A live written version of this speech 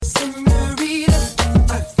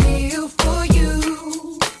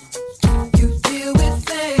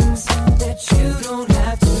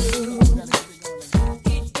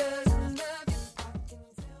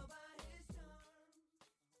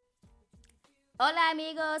Hola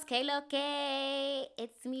amigos, que lo que?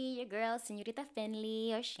 It's me, your girl, Señorita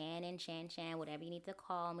Finley, or Shan, whatever you need to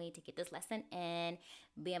call me to get this lesson in.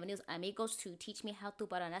 Bienvenidos amigos to Teach Me How to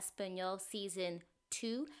Hablar en Español Season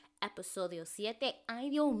 2, Episodio 7. Ay,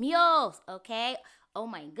 Dios mío, okay? Oh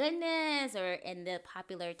my goodness, or in the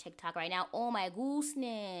popular TikTok right now, oh my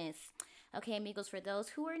gooseness. Okay, amigos, for those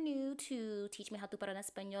who are new to Teach Me How to Hablar en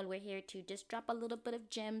Español, we're here to just drop a little bit of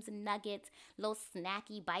gems and nuggets, little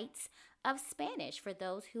snacky bites of Spanish for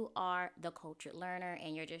those who are the cultured learner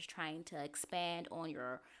and you're just trying to expand on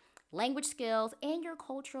your language skills and your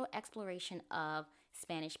cultural exploration of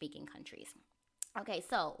Spanish speaking countries. Okay,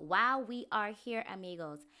 so while we are here,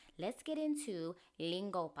 amigos, let's get into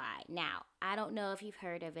Lingo Pie. Now, I don't know if you've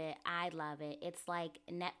heard of it. I love it. It's like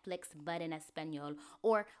Netflix, but in Espanol,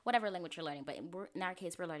 or whatever language you're learning. But in our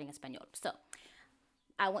case, we're learning Espanol. So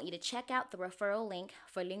I want you to check out the referral link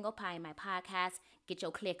for Lingo Pie in my podcast. Get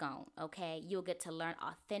your click on, okay? You'll get to learn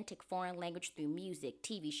authentic foreign language through music,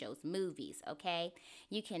 TV shows, movies, okay?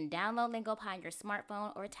 You can download Lingo Pie on your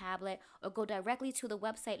smartphone or tablet or go directly to the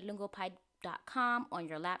website lingopie.com on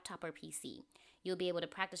your laptop or PC. You'll be able to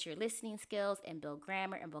practice your listening skills and build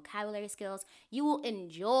grammar and vocabulary skills. You will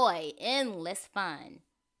enjoy endless fun,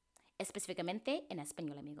 específicamente en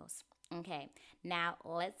español, amigos. Okay, now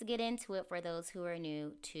let's get into it for those who are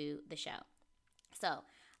new to the show. So,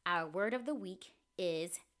 our word of the week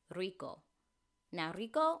is rico. Now,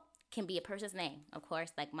 rico can be a person's name, of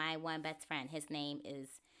course, like my one best friend. His name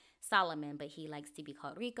is Solomon, but he likes to be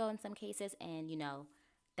called Rico in some cases, and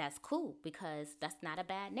that's cool because that's not a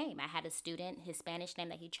bad name. I had a student, his Spanish name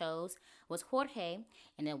that he chose was Jorge.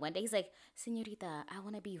 And then one day he's like, Senorita, I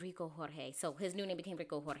want to be Rico Jorge. So his new name became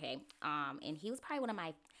Rico Jorge. And he was probably one of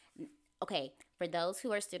my, okay, for those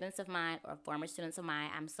who are students of mine or former students of mine,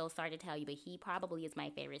 I'm so sorry to tell you, but he probably is my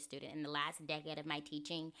favorite student. In the last decade of my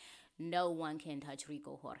teaching, no one can touch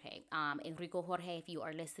Rico Jorge. And Rico Jorge, if you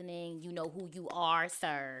are listening, you know who you are,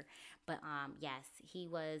 sir. But yes, he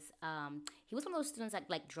was one of those students that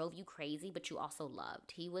like drove you crazy, but you also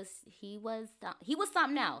loved. He was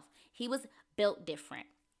something else. He was built different.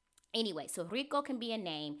 Anyway, so Rico can be a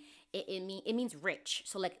name. It means rich.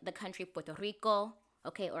 So like the country Puerto Rico,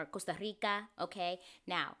 okay, or Costa Rica, okay.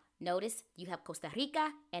 Now notice you have Costa Rica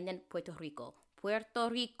and then Puerto Rico. Puerto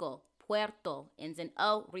Rico, Puerto ends in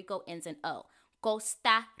O, Rico ends in O.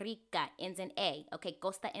 Costa Rica ends in A. Okay,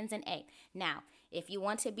 Costa ends in A. Now, if you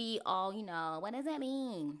want to be all, what does that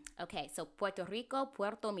mean? Okay, so Puerto Rico,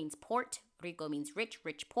 Puerto means port, Rico means rich,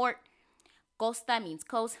 rich port. Costa means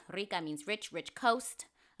coast, Rica means rich, rich coast.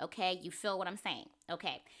 Okay, you feel what I'm saying?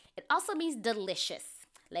 Okay, it also means delicious.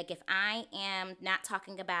 Like if I am not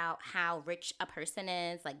talking about how rich a person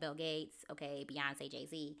is, like Bill Gates, okay, Beyonce,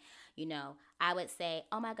 Jay-Z, I would say,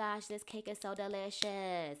 oh my gosh, this cake is so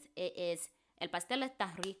delicious. It is, el pastel está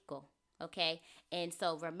rico, okay? And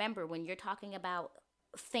so remember, when you're talking about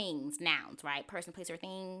things, nouns, right? Person, place, or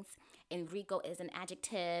things, and rico is an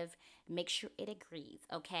adjective, make sure it agrees,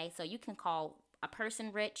 okay? So you can call a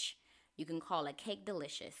person rich, you can call a cake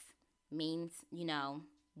delicious. Means,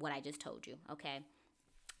 what I just told you, okay?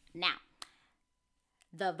 Now,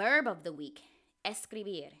 the verb of the week,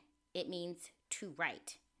 escribir, it means to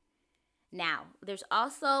write. Now, there's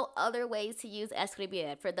also other ways to use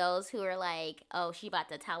escribir for those who are like, oh, she about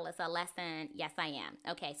to tell us a lesson. Yes, I am.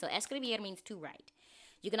 Okay, so escribir means to write.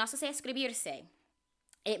 You can also say escribirse.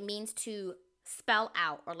 It means to spell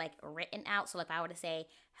out or like written out. So like if I were to say,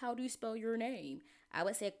 how do you spell your name? I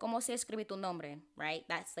would say, ¿cómo se escribe tu nombre? Right?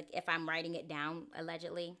 That's like if I'm writing it down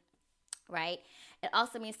allegedly. Right? It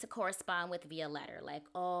also means to correspond with via letter. Like,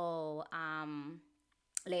 oh,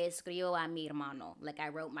 le escribo a mi hermano. Like I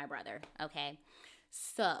wrote my brother. Okay?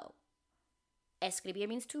 So, escribir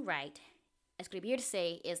means to write.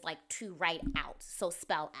 Escribirse is like to write out. So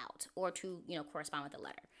spell out or to, correspond with a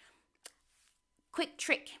letter. Quick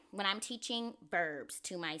trick when I'm teaching verbs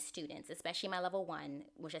to my students, especially my level 1,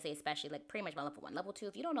 which I say especially, like pretty much my level 1. Level 2,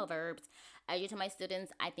 if you don't know verbs, I do to my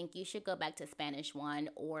students, I think you should go back to Spanish 1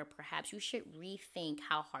 or perhaps you should rethink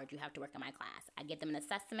how hard you have to work in my class. I give them an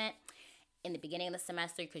assessment in the beginning of the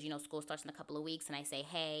semester because, school starts in a couple of weeks and I say,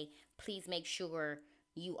 hey, please make sure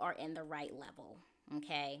you are in the right level,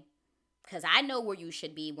 okay? Because I know where you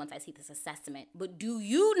should be once I see this assessment, but do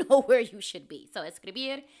you know where you should be? So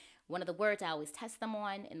escribir, one of the words I always test them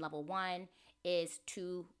on in level 1 is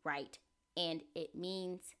to write. And it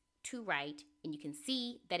means to write. And you can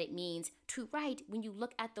see that it means to write when you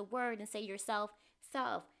look at the word and say yourself,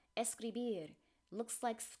 escribir, looks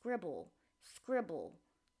like scribble, scribble.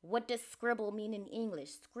 What does scribble mean in English?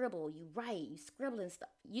 Scribble, you write, you scribble and stuff.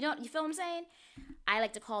 You feel what I'm saying? I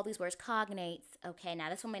like to call these words cognates. Okay, now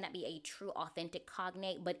this one may not be a true, authentic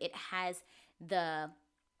cognate, but it has the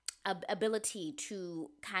ability to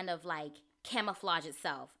kind of like camouflage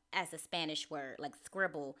itself as a Spanish word, like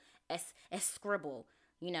scribble, as scribble.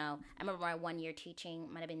 I remember my 1 year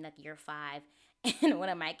teaching, might have been like year 5, and one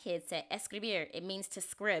of my kids said, escribir, it means to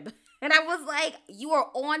scrib. And I was like, you are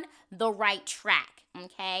on the right track,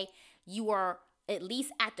 okay? You are at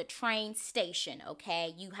least at the train station,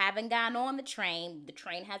 okay? You haven't gotten on the train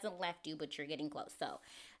hasn't left you, but you're getting close. So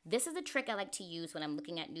this is a trick I like to use when I'm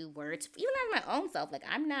looking at new words, even on my own self. Like,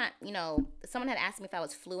 I'm not, someone had asked me if I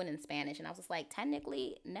was fluent in Spanish, and I was just like,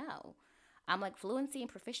 technically, no. I'm like, fluency and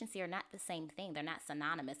proficiency are not the same thing. They're not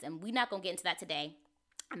synonymous. And we're not going to get into that today.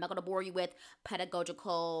 I'm not going to bore you with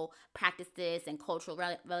pedagogical practices and cultural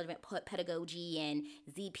relevant pedagogy and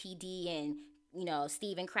ZPD and,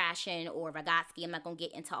 Stephen Krashen or Vygotsky. I'm not going to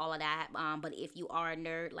get into all of that. But if you are a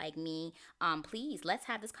nerd like me, please, let's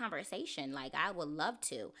have this conversation. Like, I would love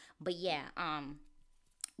to. But yeah,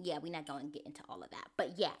 we're not going to get into all of that.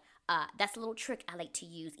 But yeah, that's a little trick I like to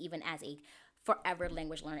use even as a forever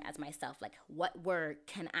language learner as myself. Like, what word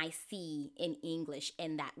can I see in English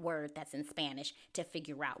in that word that's in Spanish to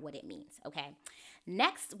figure out what it means, okay?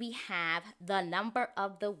 Next, we have the number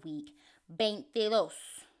of the week, 22,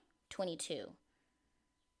 22.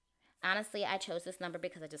 Honestly, I chose this number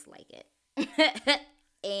because I just like it.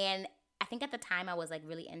 And I think at the time I was like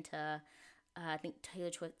really into, I think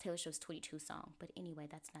Taylor Swift's 22 song. But anyway,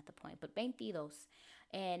 that's not the point. But 22.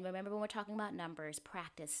 And remember, when we're talking about numbers,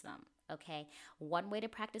 practice them, okay? One way to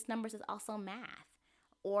practice numbers is also math.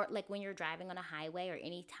 Or like when you're driving on a highway or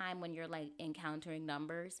any time when you're like encountering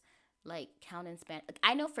numbers, like count in Spanish. Like,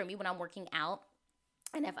 I know for me when I'm working out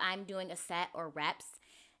and if I'm doing a set or reps,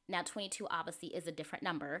 now 22 obviously is a different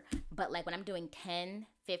number, but like when I'm doing 10,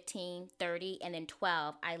 15, 30, and then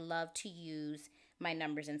 12, I love to use my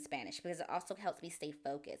numbers in Spanish because it also helps me stay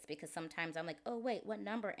focused, because sometimes I'm like, oh wait, what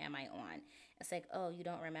number am I on? It's like, oh, you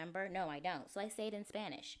don't remember? No, I don't. So I say it in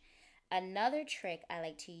Spanish. Another trick I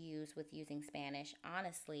like to use with using Spanish,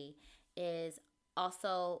 honestly, is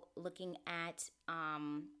also looking at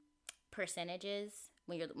percentages.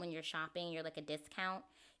 When you're shopping, you're like a discount.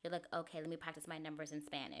 You're like, okay, let me practice my numbers in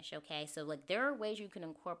Spanish, okay? So, like, there are ways you can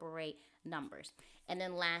incorporate numbers. And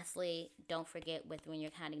then lastly, don't forget when you're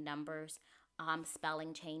counting numbers,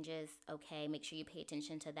 spelling changes, okay? Make sure you pay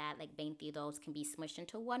attention to that. Like, 22 can be smushed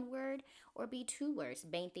into one word or be two words.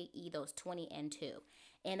 22, 20 and 2.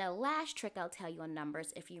 And a last trick I'll tell you on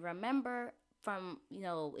numbers, if you remember from,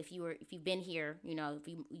 if you've been here,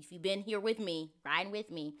 if you've been here with me, riding with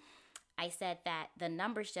me, I said that the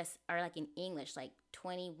numbers just are like in English, like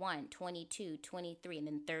 21, 22, 23, and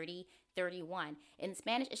then 30, 31. In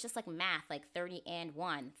Spanish, it's just like math, like 30 and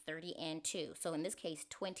 1, 30 and 2. So in this case,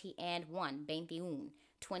 20 and 1, 21,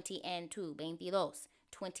 20 and 2, 22,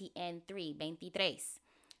 20 and 3, 23.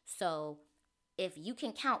 So if you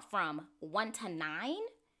can count from 1 to 9,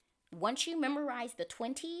 once you memorize the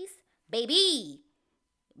 20s, baby,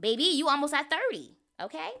 you almost at 30,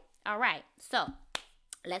 okay? All right, so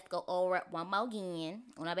let's go over it one more again.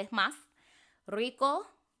 Una vez más. Rico,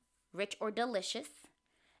 rich or delicious.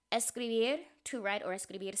 Escribir, to write, or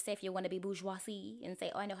escribirse if you want to be bourgeoisie and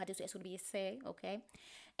say, oh, I know how to do escribirse, okay?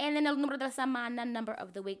 And then el número de la semana, number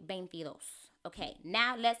of the week, 22. Okay,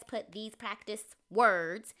 now let's put these practice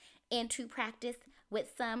words into practice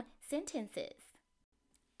with some sentences.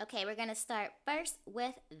 Okay, we're going to start first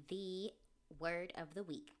with the word of the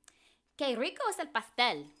week. Qué rico es el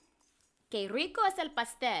pastel. Qué rico es el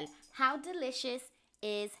pastel. How delicious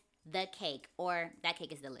is the cake? Or that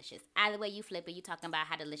cake is delicious. Either way you flip it, you're talking about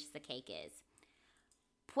how delicious the cake is.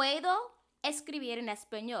 Puedo escribir en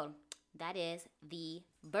español. That is the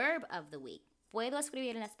verb of the week. Puedo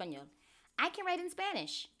escribir en español. I can write in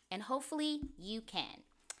Spanish. And hopefully you can.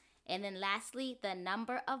 And then lastly, the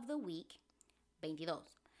number of the week, 22.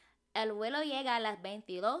 El vuelo llega a las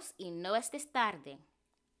 22 y no estés tarde.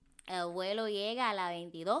 El vuelo llega a las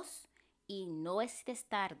 22 y no estés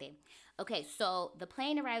tarde. Okay, so the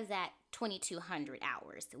plane arrives at 2200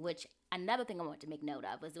 hours, which another thing I want to make note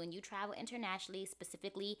of is when you travel internationally,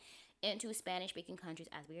 specifically into Spanish-speaking countries,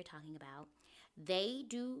 as we are talking about, they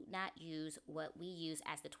do not use what we use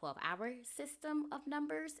as the 12-hour system of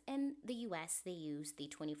numbers. In the U.S., they use the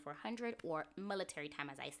 2400 or military time,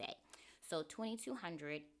 as I say. So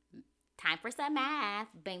 2200, time for some math,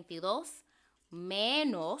 22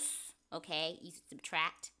 menos, okay, you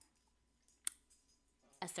subtract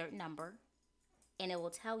a certain number, and it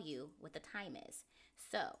will tell you what the time is.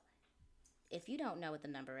 So, if you don't know what the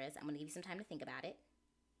number is, I'm going to give you some time to think about it.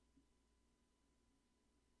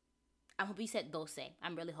 I hope you said 12.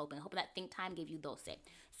 I'm really hoping. I hope that think time gave you 12.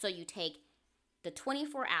 So you take the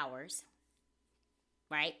 24 hours,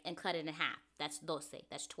 right, and cut it in half. That's 12.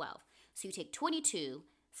 That's 12. So you take 22,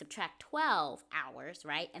 subtract 12 hours,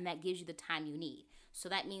 right, and that gives you the time you need. So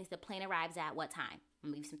that means the plane arrives at what time?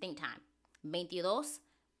 I'm going to give you some think time. 22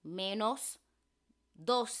 menos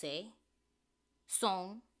 12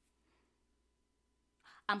 son.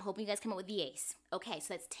 I'm hoping you guys come up with the ace. Okay,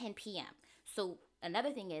 so that's 10 p.m. So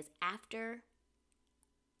another thing is after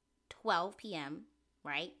 12 p.m.,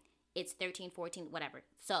 right, it's 13, 14, whatever.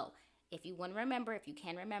 So if you want to remember, if you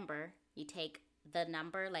can remember, you take the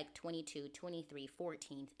number like 22, 23,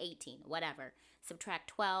 14, 18, whatever. Subtract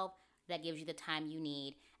 12. That gives you the time you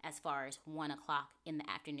need as far as 1 o'clock in the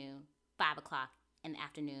afternoon, 5 o'clock in the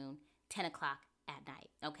afternoon, 10 o'clock at night.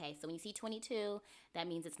 Okay, so when you see 22, that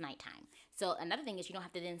means it's nighttime. So another thing is you don't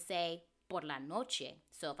have to then say por la noche.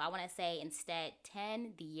 So if I want to say instead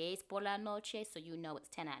 10 por la noche, so you know it's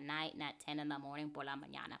 10 at night, not 10 in the morning por la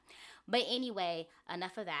mañana. But anyway,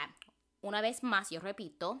 enough of that. Una vez más, yo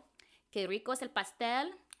repito, que rico es el pastel.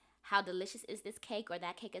 How delicious is this cake, or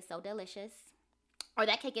that cake is so delicious. Or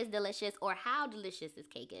that cake is delicious, or how delicious this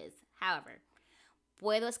cake is. However,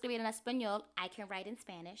 puedo escribir en español, I can write in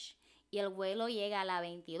Spanish. Y el vuelo llega a la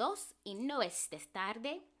 22 y no estés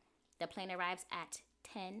tarde. The plane arrives at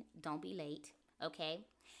 10. Don't be late, okay?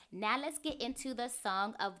 Now let's get into the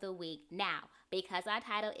song of the week. Now, because our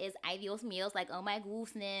title is Ay Dios Mios, like, oh my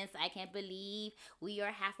goodness, I can't believe we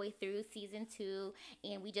are halfway through season 2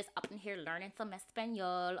 and we just up in here learning some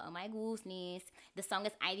Espanol. Oh my goodness. The song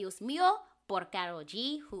is Ay Dios Mío por Karol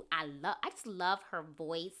G, who I love. I just love her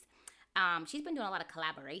voice. She's been doing a lot of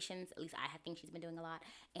collaborations. At least I think she's been doing a lot,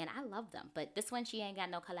 and I love them. But this one, she ain't got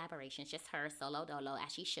no collaborations, just her solo dolo,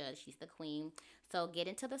 as she should. She's the queen. So get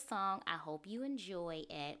into the song. I hope you enjoy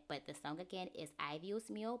it. But the song again is Ay Dios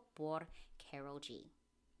Mío por Karol G.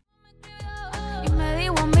 Y me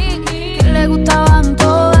dijo a mí que le gustaban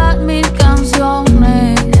todas mis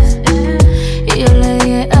canciones. Y yo le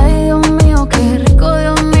dije, ay Dios mío, qué rico,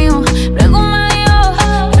 Dios mío. Luego me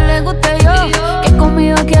dijo que le guste yo, que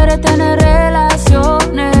conmigo quiere tener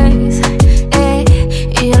relaciones.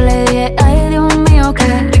 Y yo le dije, ay Dios mío,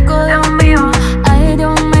 qué rico, Dios mío. Ay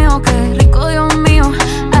Dios mío, qué rico, Dios mío.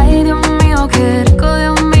 Ay Dios mío, qué rico,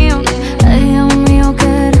 Dios mío. Ay Dios mío,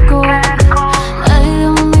 qué rico. Ay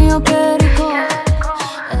Dios mío, qué rico.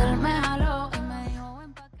 Él me jaló y me dijo,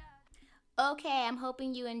 ven pa' acá. Okay, I'm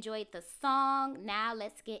hoping you enjoyed the song. Now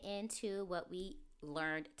let's get into what we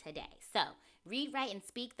learned today. So, read, write, and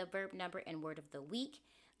speak the verb, number, and word of the week.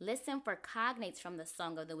 Listen for cognates from the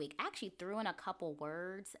song of the week. I actually threw in a couple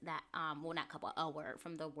words that, well, not couple, a word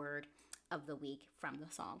from the word of the week from the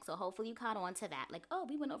song. So hopefully you caught on to that. Like, oh,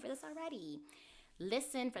 we went over this already.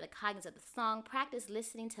 Listen for the cognates of the song. Practice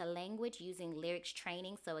listening to language using lyrics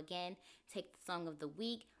training. So again, take the song of the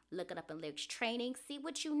week, look it up in lyrics training, see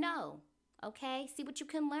what you know, okay? See what you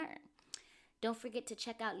can learn. Don't forget to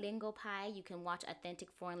check out Lingo Pie. You can watch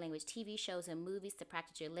authentic foreign language TV shows and movies to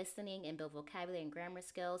practice your listening and build vocabulary and grammar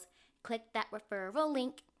skills. Click that referral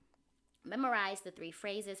link. Memorize the 3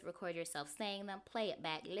 phrases. Record yourself saying them. Play it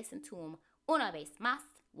back. Listen to them una vez más.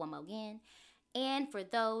 One more again. And for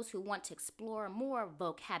those who want to explore more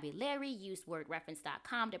vocabulary, use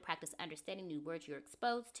wordreference.com to practice understanding new words you're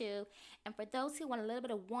exposed to. And for those who want a little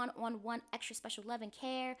bit of one-on-one extra special love and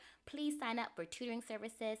care, please sign up for tutoring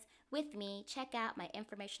services with me. Check out my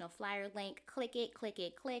informational flyer link. Click it, click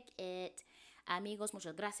it, click it. Amigos,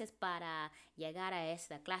 muchas gracias para llegar a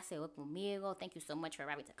esta clase hoy conmigo. Thank you so much for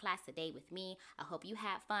arriving to class today with me. I hope you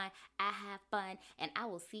had fun. I have fun. And I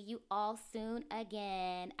will see you all soon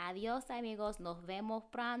again. Adios, amigos. Nos vemos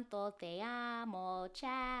pronto. Te amo.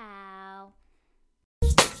 Ciao.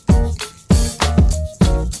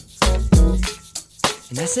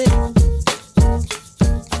 And that's it.